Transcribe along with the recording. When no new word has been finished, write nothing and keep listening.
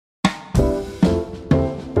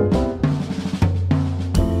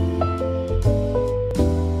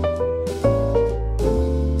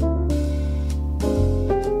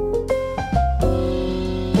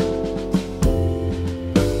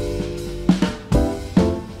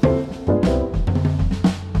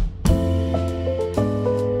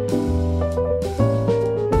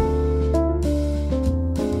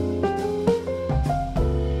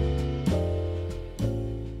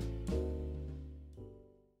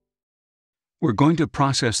We're going to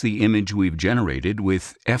process the image we've generated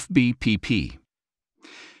with FBPP.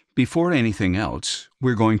 Before anything else,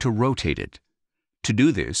 we're going to rotate it. To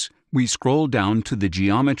do this, we scroll down to the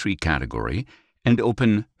Geometry category and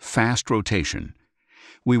open Fast Rotation.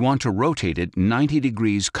 We want to rotate it 90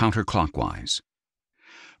 degrees counterclockwise.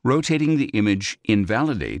 Rotating the image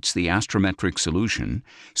invalidates the astrometric solution,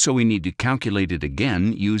 so we need to calculate it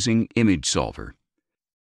again using Image Solver.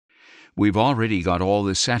 We've already got all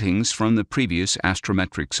the settings from the previous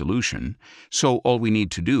astrometric solution, so all we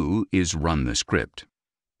need to do is run the script.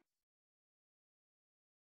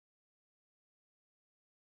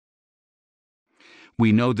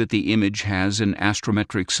 We know that the image has an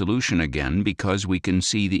astrometric solution again because we can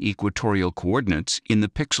see the equatorial coordinates in the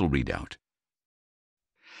pixel readout.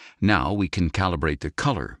 Now we can calibrate the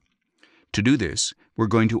color. To do this, we're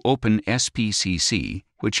going to open SPCC,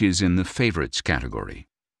 which is in the Favorites category.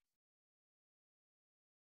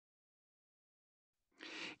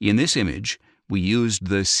 In this image, we used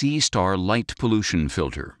the Seestar light pollution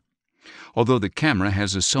filter. Although the camera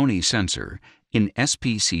has a Sony sensor, in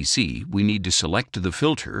SPCC we need to select the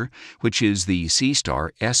filter, which is the Seestar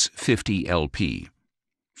S50 LP.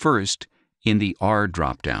 First, in the R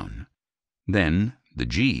drop-down, then the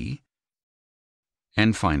G,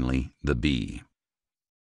 and finally the B.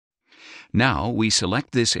 Now we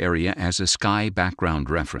select this area as a sky background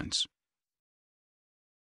reference.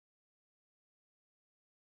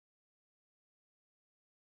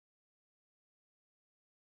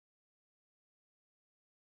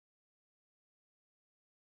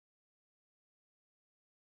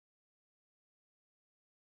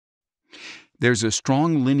 There's a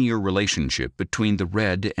strong linear relationship between the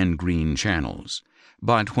red and green channels,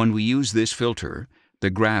 but when we use this filter,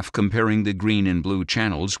 the graph comparing the green and blue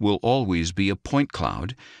channels will always be a point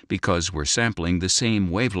cloud because we're sampling the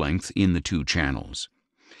same wavelength in the two channels.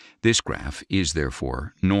 This graph is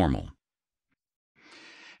therefore normal.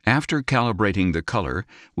 After calibrating the color,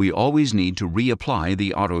 we always need to reapply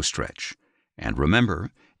the auto stretch. And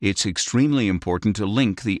remember, it's extremely important to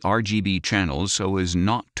link the RGB channels so as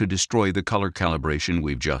not to destroy the color calibration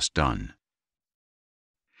we've just done.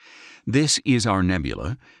 This is our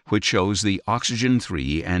nebula, which shows the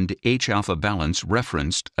oxygen-3 and H-alpha balance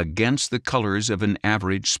referenced against the colors of an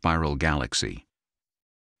average spiral galaxy.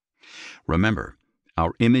 Remember,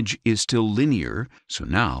 our image is still linear, so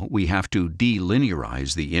now we have to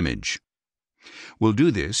delinearize the image. We'll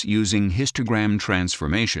do this using histogram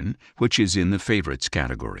transformation, which is in the Favorites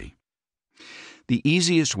category. The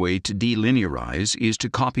easiest way to delinearize is to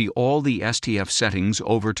copy all the STF settings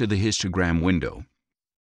over to the histogram window.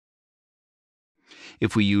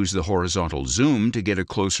 If we use the horizontal zoom to get a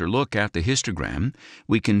closer look at the histogram,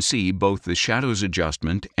 we can see both the shadows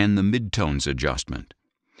adjustment and the midtones adjustment.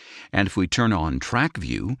 And if we turn on track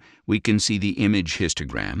view, we can see the image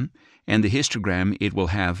histogram and the histogram it will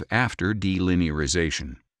have after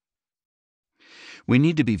delinearization. We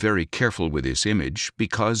need to be very careful with this image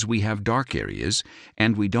because we have dark areas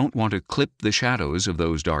and we don't want to clip the shadows of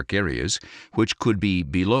those dark areas, which could be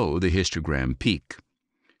below the histogram peak.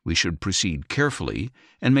 We should proceed carefully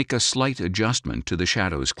and make a slight adjustment to the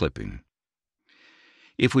shadows clipping.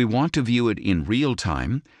 If we want to view it in real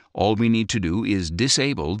time, all we need to do is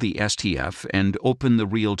disable the STF and open the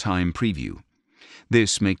real-time preview.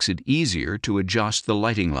 This makes it easier to adjust the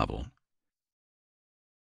lighting level.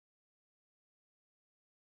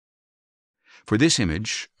 For this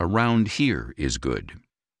image, around here is good.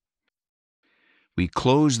 We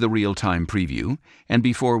close the real-time preview, and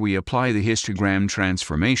before we apply the histogram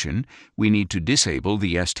transformation, we need to disable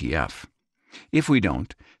the STF. If we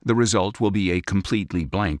don't, the result will be a completely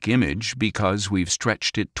blank image because we've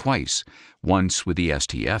stretched it twice, once with the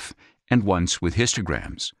STF and once with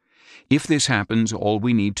histograms. If this happens, all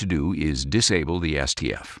we need to do is disable the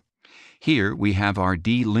STF. Here we have our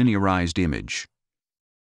delinearized image.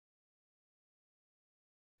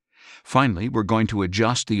 Finally, we're going to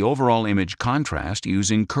adjust the overall image contrast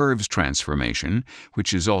using curves transformation,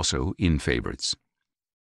 which is also in Favorites.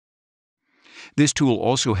 This tool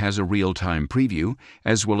also has a real-time preview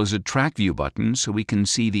as well as a track view button so we can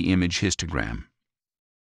see the image histogram.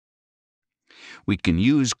 We can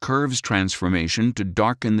use curves transformation to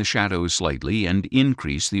darken the shadows slightly and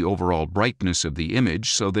increase the overall brightness of the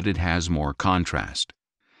image so that it has more contrast.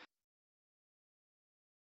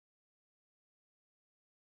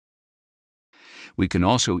 We can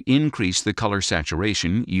also increase the color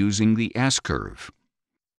saturation using the S-curve.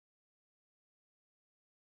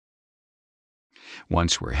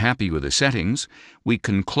 Once we're happy with the settings, we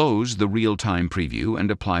can close the real-time preview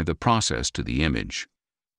and apply the process to the image.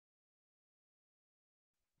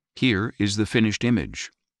 Here is the finished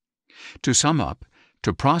image. To sum up,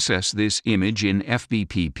 to process this image in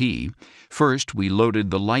FBPP, first we loaded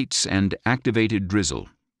the lights and activated drizzle.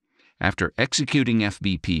 After executing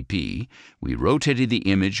FBPP, we rotated the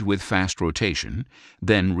image with fast rotation,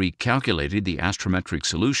 then recalculated the astrometric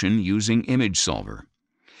solution using Image Solver.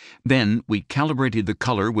 Then we calibrated the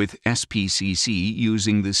color with SPCC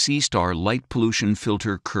using the Seestar light pollution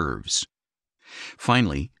filter curves.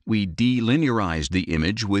 Finally, we delinearized the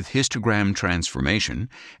image with histogram transformation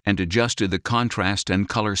and adjusted the contrast and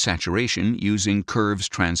color saturation using curves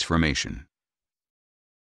transformation.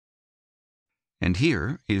 And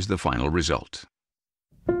here is the final result.